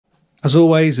As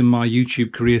always in my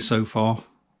YouTube career so far,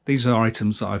 these are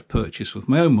items that I've purchased with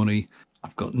my own money.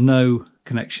 I've got no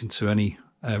connection to any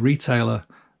retailer.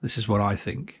 This is what I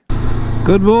think.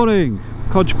 Good morning,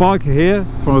 Codger Biker here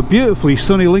from a beautifully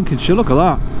sunny Lincolnshire. Look at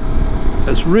that.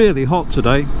 It's really hot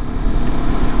today,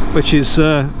 which is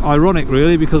ironic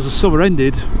really, because the summer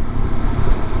ended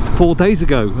 4 days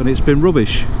ago and it's been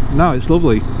rubbish. Now it's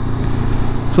lovely.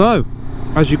 So,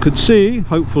 as you can see,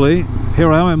 hopefully,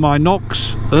 here I am in my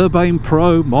Knox Urbane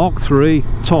Pro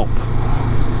Mk3 top.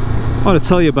 I want to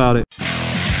tell you about it.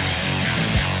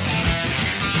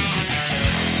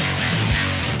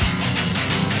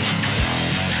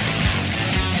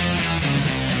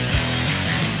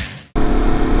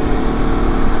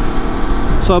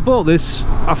 So I bought this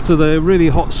after the really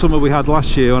hot summer we had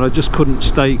last year, and I just couldn't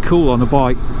stay cool on the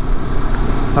bike.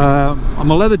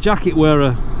 I'm a leather jacket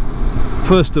wearer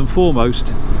first and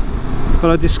foremost, but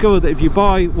I discovered that if you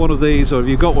buy one of these, or if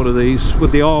you've got one of these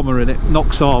with the armour in it,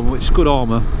 Knox armour, which is good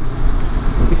armour,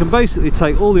 you can basically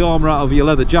take all the armour out of your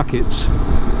leather jackets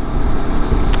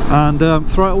and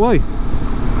throw it away,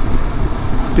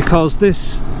 because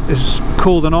this is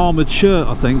called an armoured shirt,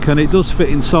 I think, and it does fit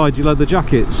inside your leather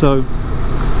jacket. So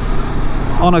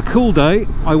on a cool day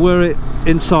I wear it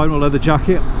inside my leather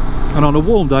jacket, and on a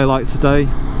warm day like today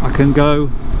I can go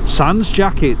sans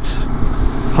jacket.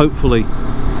 Hopefully,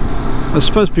 it's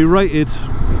supposed to be rated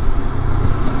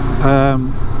I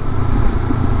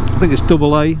think it's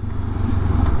AA.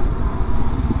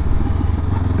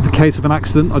 In the case of an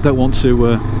accident, I don't want to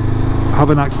have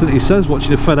an accident, he says,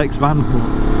 watching a FedEx van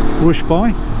rush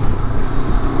by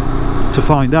to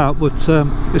find out. But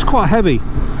it's quite heavy,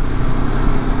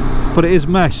 but it is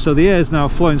mesh, so the air's now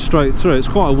flowing straight through. It's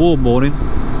quite a warm morning.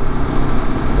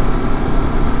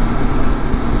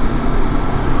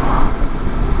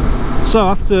 So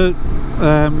after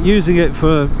using it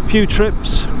for a few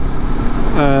trips,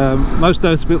 most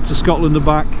notably up to Scotland and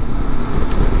back,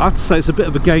 I have to say it's a bit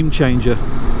of a game changer.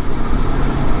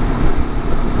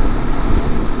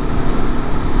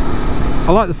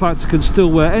 I like the fact I can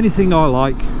still wear anything I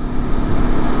like,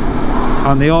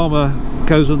 and the armour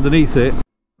goes underneath it.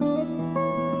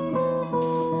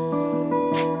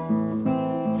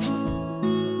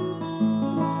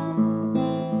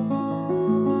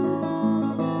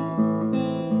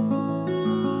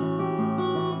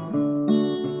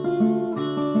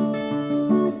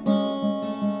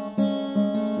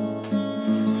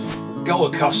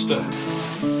 Coaster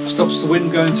stops the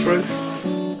wind going through.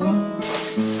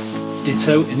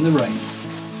 Ditto in the rain.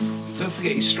 Don't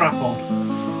forget your strap on.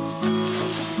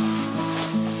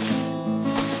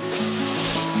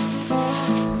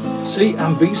 See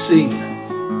and be seen.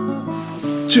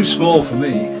 Too small for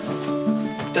me.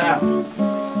 Damn.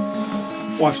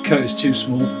 Wife's coat is too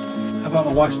small. How about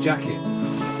my wife's jacket?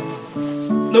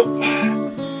 Nope.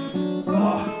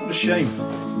 Oh, what a shame.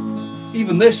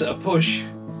 Even this at a push,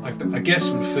 I guess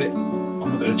would fit. I'm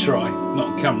not going to try, not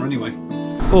on camera anyway.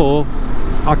 Or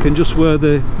I can just wear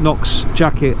the Knox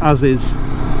jacket as is,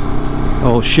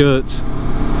 or shirt,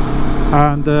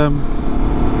 and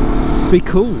be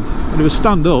cool. And it would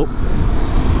stand up.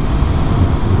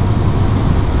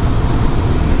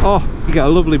 Oh, you get a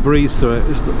lovely breeze through it.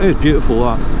 It's beautiful,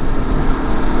 that.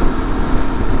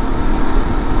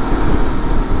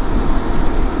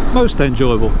 Most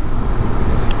enjoyable.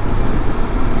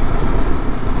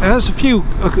 It has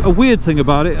a weird thing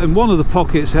about it. In one of the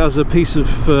pockets it has a piece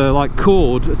of like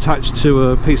cord attached to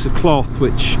a piece of cloth,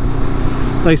 which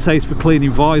they say is for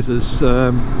cleaning visors.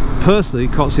 Personally,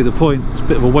 can't see the point. It's a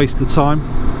bit of a waste of time,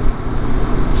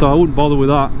 so I wouldn't bother with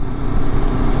that.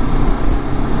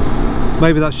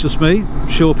 Maybe that's just me. I'm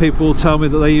sure people will tell me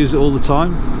that they use it all the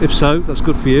time. If so, that's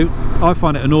good for you. I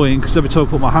find it annoying because every time I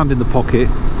put my hand in the pocket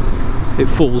it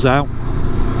falls out.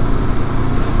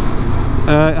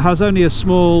 It has only a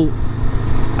small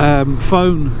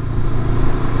phone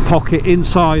pocket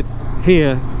inside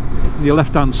here, on your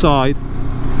left hand side.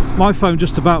 My phone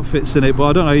just about fits in it, but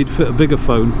I don't know how you'd fit a bigger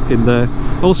phone in there.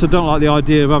 I also don't like the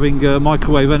idea of having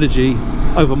microwave energy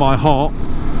over my heart.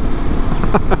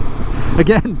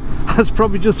 Again, that's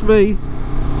probably just me.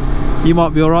 You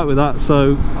might be alright with that,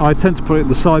 so I tend to put it in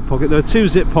the side pocket. There are two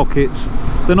zip pockets.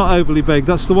 They're not overly big.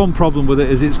 That's the one problem with it,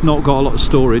 is it's not got a lot of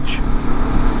storage.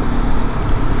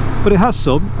 But it has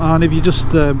some, and if you're just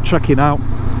trekking out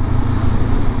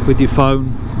with your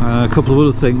phone, a couple of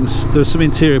other things, there are some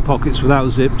interior pockets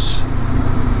without zips.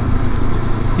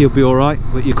 You'll be alright,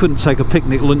 but you couldn't take a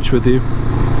picnic lunch with you.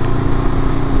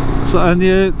 So, and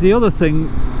the other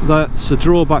thing that's a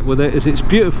drawback with it is it's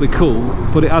beautifully cool,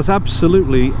 but it has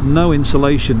absolutely no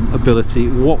insulation ability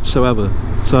whatsoever.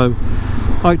 So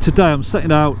Like today I'm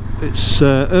setting out, it's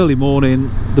early morning,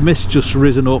 the mist's just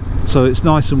risen up, so it's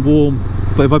nice and warm,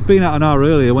 but if I'd been out an hour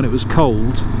earlier when it was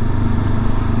cold,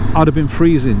 I'd have been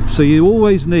freezing. So you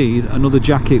always need another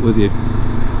jacket with you.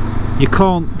 You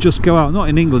can't just go out, not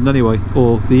in England anyway,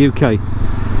 or the UK.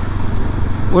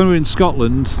 When we were in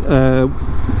Scotland,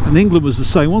 and England was the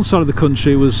same, one side of the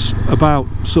country was about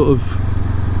sort of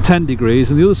 10 degrees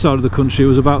and the other side of the country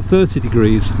was about 30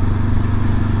 degrees.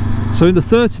 So in the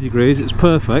 30 degrees it's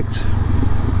perfect,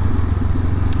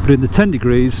 but in the 10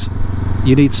 degrees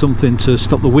you need something to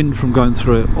stop the wind from going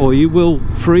through it, or you will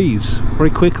freeze very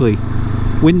quickly,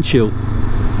 wind chill.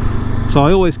 So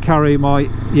I always carry my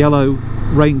yellow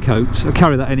raincoat. I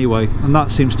carry that anyway, and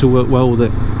that seems to work well with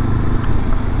it.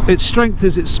 Its strength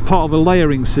is it's part of a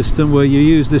layering system where you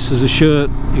use this as a shirt.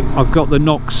 I've got the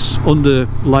Knox under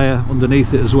layer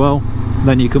underneath it as well.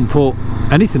 Then you can put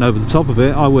anything over the top of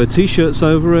it. I wear t-shirts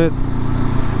over it,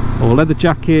 or leather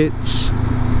jackets,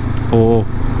 or,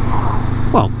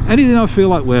 well, anything I feel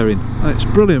like wearing. It's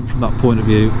brilliant from that point of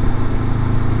view.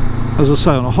 As I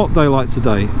say, on a hot day like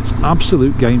today, it's an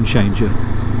absolute game changer.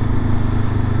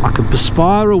 I can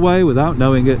perspire away without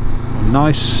knowing it. A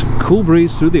nice cool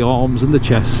breeze through the arms and the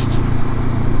chest.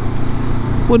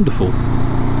 Wonderful.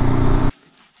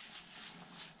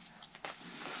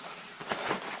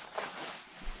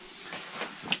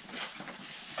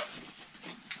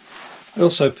 I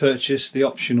also purchased the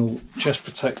optional chest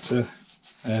protector,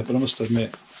 but I must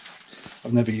admit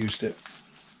I've never used it.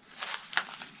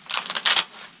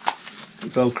 It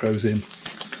velcros in.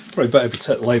 Probably better to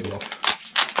take the label off.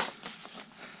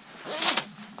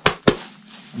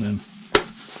 And then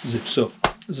zips up.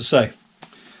 As I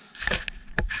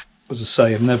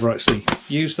say, I've never actually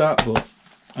used that, but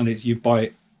you buy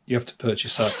it, you have to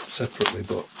purchase that separately,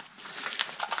 but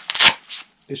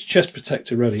it's chest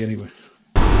protector ready anyway.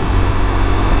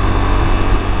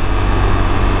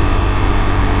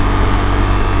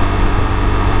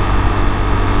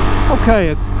 Okay,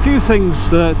 a few things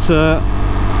that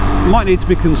might need to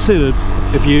be considered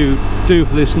if you do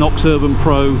for this Knox Urbane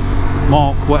Pro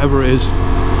Mark, whatever it is.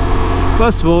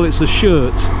 First of all, it's a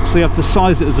shirt, so you have to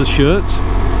size it as a shirt.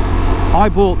 I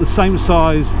bought the same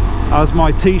size as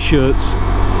my t-shirts,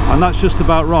 and that's just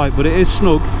about right, but it is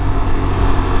snug.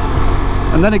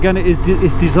 And then again,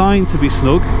 it's designed to be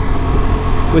snug,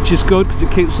 which is good because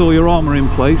it keeps all your armour in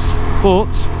place.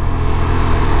 But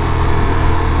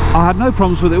I had no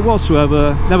problems with it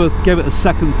whatsoever, never gave it a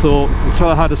second thought until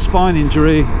I had a spine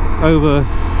injury over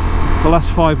the last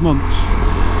 5 months.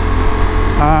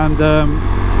 And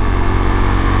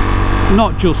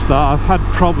not just that, I've had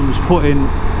problems putting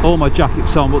all my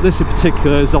jackets on, but this in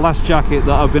particular is the last jacket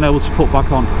that I've been able to put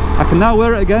back on. I can now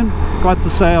wear it again, glad to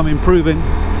say I'm improving,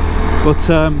 but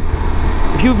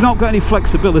if you've not got any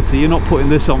flexibility, you're not putting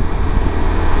this on.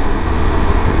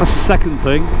 That's the second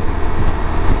thing.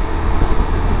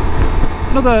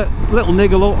 Another little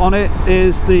niggle on it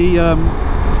is the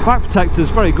back protector is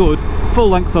very good, full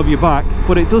length of your back,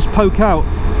 but it does poke out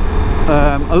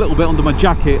a little bit under my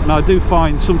jacket, and I do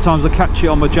find sometimes I catch it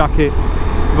on my jacket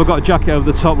if I've got a jacket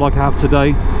over the top like I have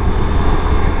today,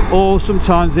 or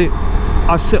sometimes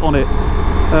I sit on it.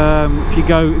 If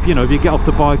you get off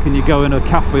the bike and you go in a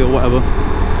cafe or whatever.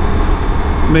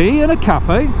 Me in a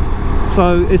cafe,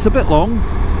 so it's a bit long,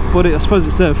 but I suppose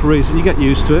it's there for a reason. You get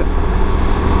used to it.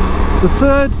 The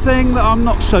third thing that I'm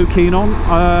not so keen on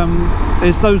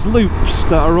is those loops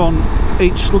that are on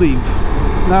each sleeve.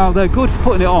 Now they're good for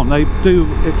putting it on. It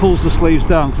pulls the sleeves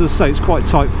down because, as I say, it's quite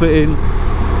tight fitting,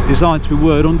 designed to be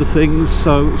worn under things,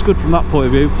 so it's good from that point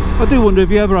of view. I do wonder if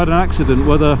you ever had an accident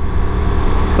whether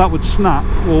that would snap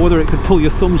or whether it could pull your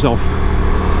thumbs off.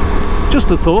 Just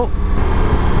a thought.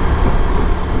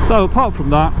 So apart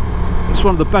from that, it's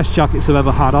one of the best jackets I've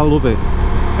ever had. I love it.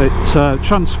 It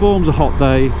transforms a hot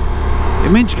day.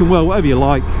 It means you can wear whatever you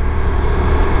like.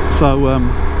 So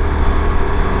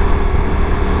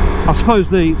I suppose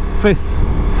the fifth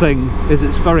thing is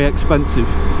it's very expensive.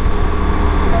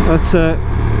 But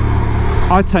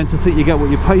I tend to think you get what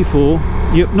you pay for.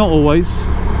 Not always,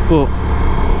 but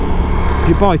if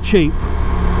you buy cheap,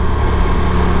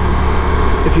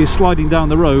 if you're sliding down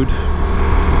the road,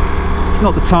 it's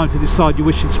not the time to decide you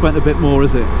wish you'd spent a bit more,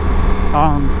 is it?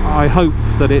 I hope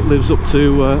that it lives up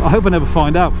to, I hope I never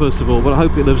find out first of all, but I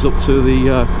hope it lives up to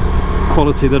the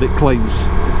quality that it claims.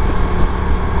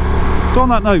 So on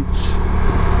that note,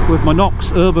 with my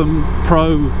Knox Urbane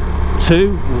Pro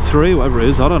 2 or 3, whatever it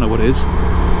is, I don't know what it is,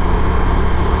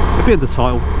 it'll be in the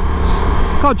title.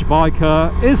 Codger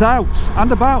Biker is out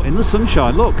and about in the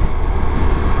sunshine. Look,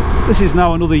 this is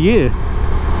now another year.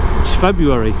 It's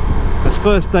February. It's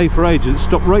first day for ages, it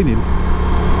stopped raining.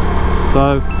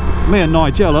 So me and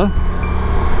Nigella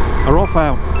are off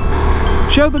out.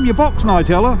 Show them your box,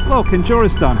 Nigella. Look, in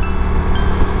Juristan.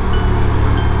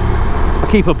 I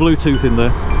keep a Bluetooth in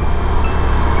there.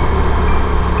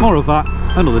 More of that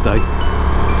another day.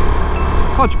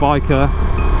 Codger Biker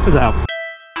is out.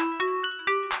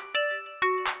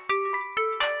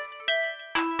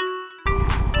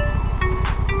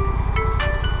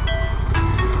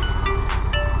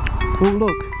 Oh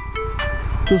look,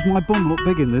 does my bum look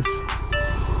big in this?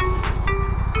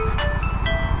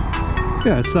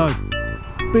 Yeah, so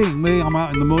being me, I'm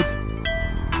out in the mud.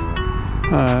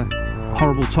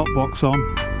 Horrible top box on.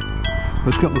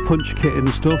 It's got the punch kit in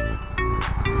and stuff.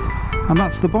 And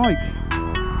that's the bike.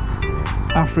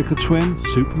 Africa Twin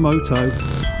Supermoto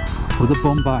with a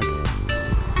bum bag.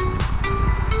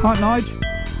 Right, Nige?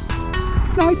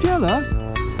 Nigella?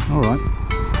 Alright.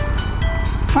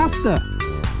 Faster!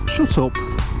 Shut up.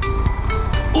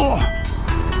 Oh,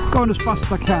 going as fast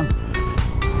as I can.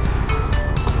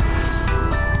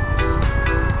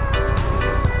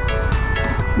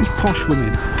 These posh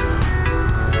women.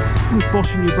 Who's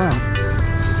bossing you about?